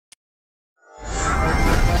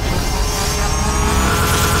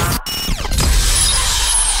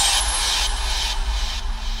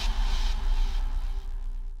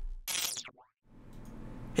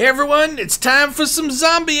Hey everyone, it's time for some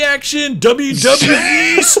zombie action,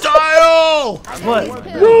 WWE style. What?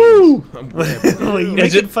 Woo! Are you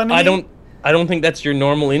making fun of me? I don't think that's your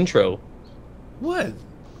normal intro. What?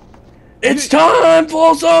 It's time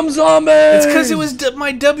for some zombies. It's because it was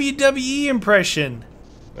my WWE impression.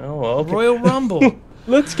 Oh, okay. Royal Rumble.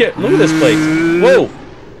 Look at this place. Whoa.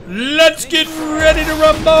 Let's get ready to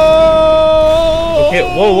rumble. Okay.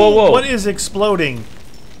 Whoa. What is exploding?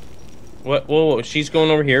 What? Whoa. She's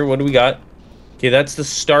going over here. What do we got? Okay, that's the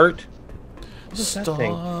start. What is that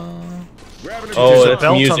thing? Oh, that's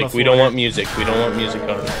music. We don't want music. We don't want music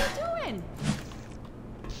on.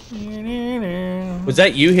 Was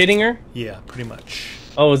that you hitting her? Yeah, pretty much.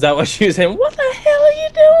 Oh, is that what she was saying? What the hell are you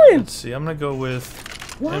doing? Let's see. I'm gonna go with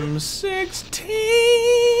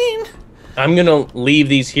M16. I'm gonna leave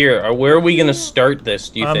these here. Where are we gonna start this?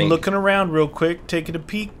 Do you think? I'm looking around real quick, taking a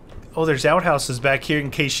peek. Oh, there's outhouses back here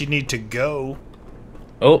in case you need to go.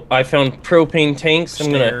 Oh, I found propane tanks.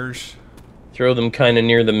 I'm gonna throw them kind of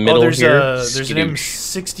near the middle here. There's an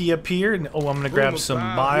M60 up here, and oh, I'm gonna grab some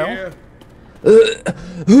bile.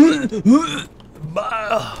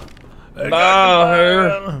 Bile.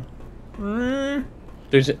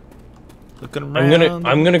 There's a, looking around.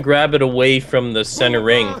 I'm gonna grab it away from the center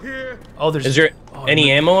ring. Oh, there's. Is there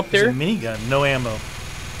any ammo up there? There's a minigun. No ammo.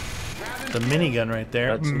 The minigun right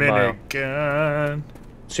there. That's minigun.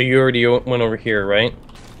 So you already went over here, right?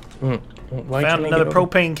 Found another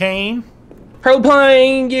propane cane.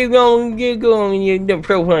 Propane, you the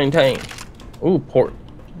propane tank. Ooh, port.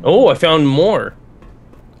 Oh, I found more.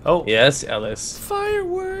 Oh. Yes, Ellis.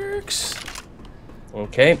 Fireworks.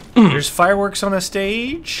 Okay. There's fireworks on the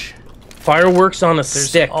stage. Fireworks on a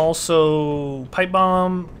stick. There's also pipe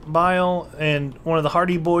bomb, bile, and one of the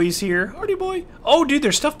Hardy Boys here. Hardy Boy. Oh, dude,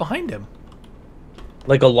 there's stuff behind him.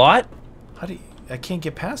 Like a lot? How do you, I can't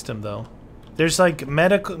get past him though. There's like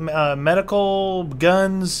medical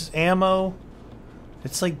guns, ammo.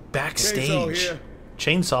 It's like backstage.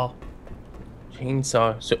 Chainsaw.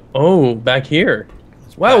 Chainsaw. So, oh, back here.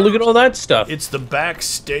 Wow, look at all that stuff. It's the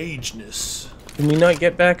backstageness. Can we not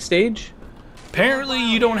get backstage? Apparently,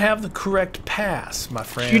 you don't have the correct pass, my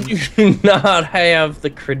friend. You do not have the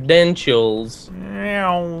credentials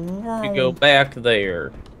to go back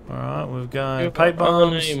there. Alright, we've got pipe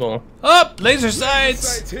bombs. Up! Laser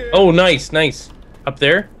sights! Oh, nice, nice. Up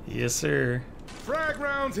there? Yes, sir. Frag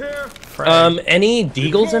rounds here. Any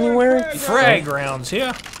deagles anywhere? Frag rounds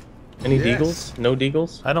here. Any deagles? No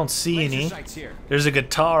deagles? I don't see any. There's a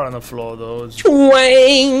guitar on the floor, though.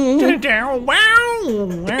 Twang!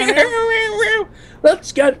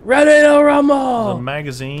 Let's get ready to rumble! There's a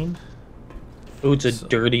magazine. Oh, it's a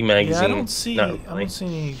dirty magazine. Yeah, I don't see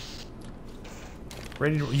any.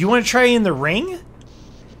 Ready to, you want to try in the ring?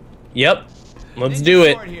 Yep. Let's do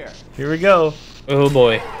it. Here we go. Oh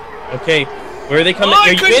boy. Okay. Where are they coming? Oh,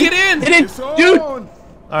 I couldn't get in! Get in! Dude!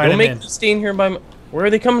 Alright, don't make me stay in here by my... Where are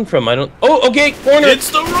they coming from? I don't... Oh, okay, corner! It's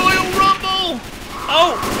the Royal Rumble!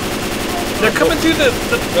 Oh! They're coming through the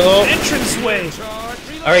entranceway.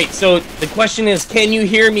 Alright, so the question is, can you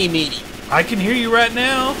hear me, Meaty? I can hear you right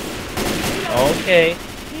now. Okay.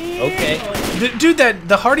 Okay. Dude,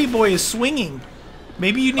 the Hardy Boy is swinging.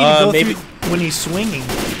 Maybe you need to go through when he's swinging.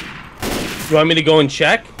 You want me to go and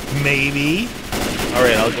check? Maybe.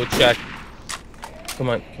 Alright, I'll go check. Come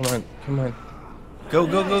on, come on, come on. Go.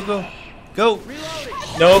 Go.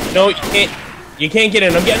 No, you can't. You can't get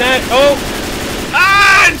in. I'm getting at. Oh!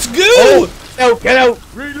 Ah, it's goo! Oh, get out!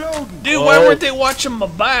 Reloading. Dude, why weren't they watching my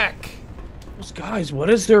back? Those guys, what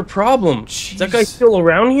is their problem? Jeez. Is that guy still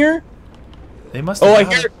around here? They must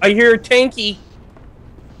have I hear Tanky.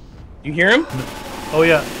 You hear him? Oh,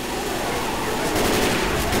 yeah.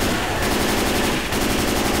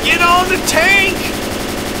 Get on the tank!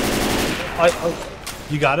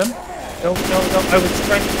 You got him? No, I was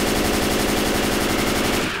trying.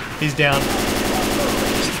 He's down.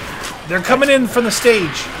 They're coming in from the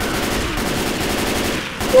stage.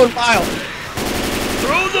 Throw the bile.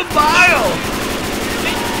 Throw the bile!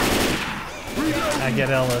 I get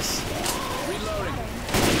Ellis.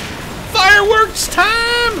 Fireworks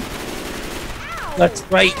time! That's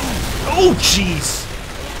right. Oh, jeez.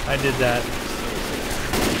 I did that.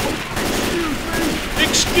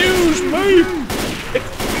 Excuse me!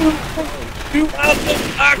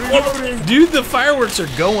 Dude, the fireworks are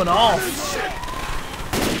going off.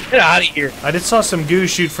 Get out of here. I just saw some goo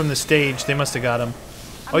shoot from the stage. They must have got him.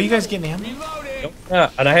 Oh, you guys getting ammo? Yeah,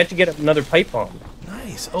 and I had to get another pipe bomb.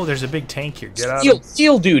 Nice. Oh, there's a big tank here. Get out.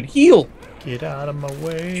 Heal, dude. Heal. Get out of my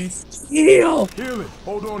way. Heal. Heal it.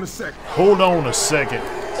 Hold on a second. Hold on a second.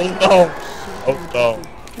 Oh no. Oh no.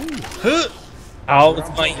 Huh. Ow, it's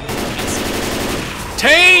my...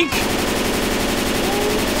 Tank!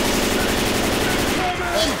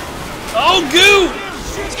 Oh, goo!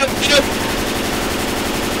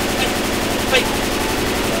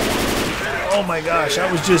 Oh my gosh,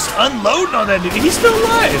 I was just unloading on that dude. He's still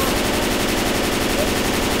alive.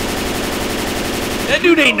 That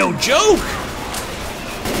dude ain't no joke.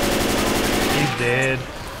 He's dead.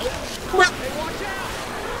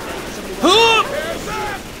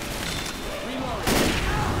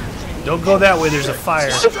 Don't go that way, there's a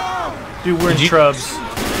fire. Dude, we're in trubs.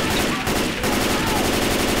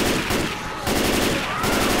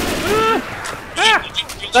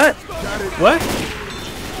 What?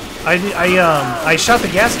 I shot the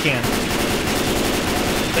gas can.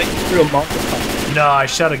 No, I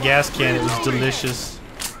shot a gas can. It was delicious.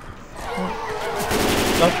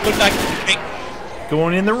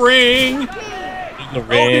 Going in the ring. The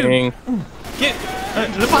ring. Oh, get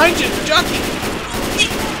behind you, jockey.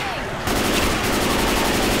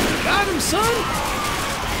 Got him, son.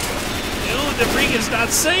 Dude, the ring is not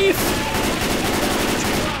safe.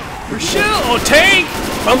 Rochelle, oh, tank.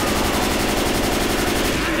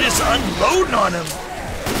 Just unloading on him.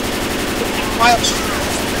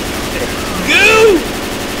 Goo!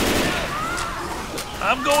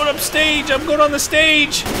 I'm going upstage. I'm going on the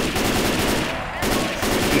stage.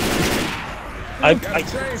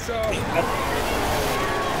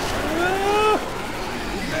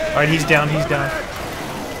 Alright, he's down. He's down.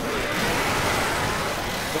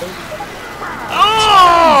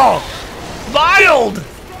 Oh! Wild!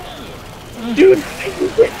 Dude,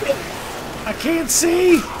 I can't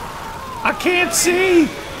see. I can't see.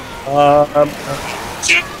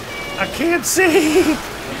 I can't see.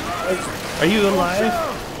 Are you alive?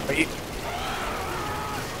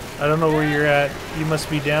 I don't know where you're at. You must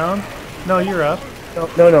be down. No, you're up.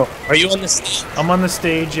 No. Are you on the stage? I'm on the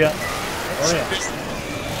stage, yeah. Oh, yeah.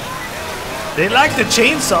 They like the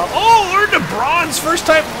chainsaw. Oh, earned a bronze first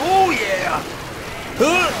time. Oh, yeah.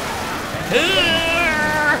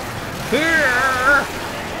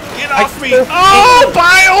 Get off me. Oh,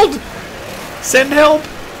 biled. Send help.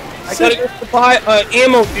 I gotta go to buy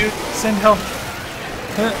ammo, dude. Send help.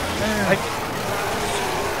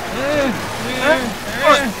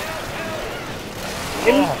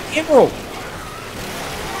 Ammo.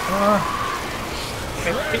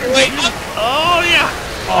 Oh, yeah.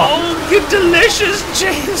 Oh, good delicious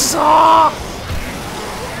chainsaw.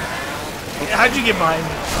 How'd you get behind me?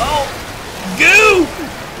 Oh, goo.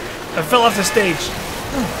 I fell off the stage.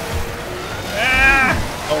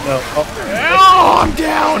 Oh, no. Oh, I'm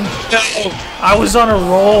down. No. I was on a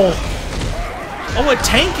roll. Oh, a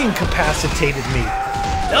tank incapacitated me.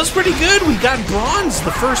 That was pretty good. We got bronze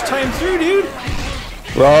the first time through, dude.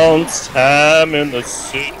 Bronze time in the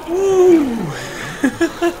city. Ooh.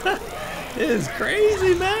 It is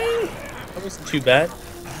crazy, man. That wasn't too bad.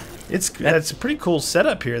 That's a pretty cool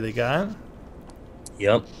setup here they got.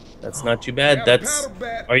 Yep. That's not too bad.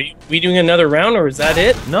 We doing another round, or is that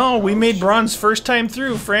it? No, we made bronze first time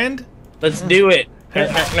through, friend. Let's do it.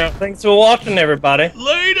 Thanks for watching, everybody.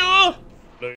 Later.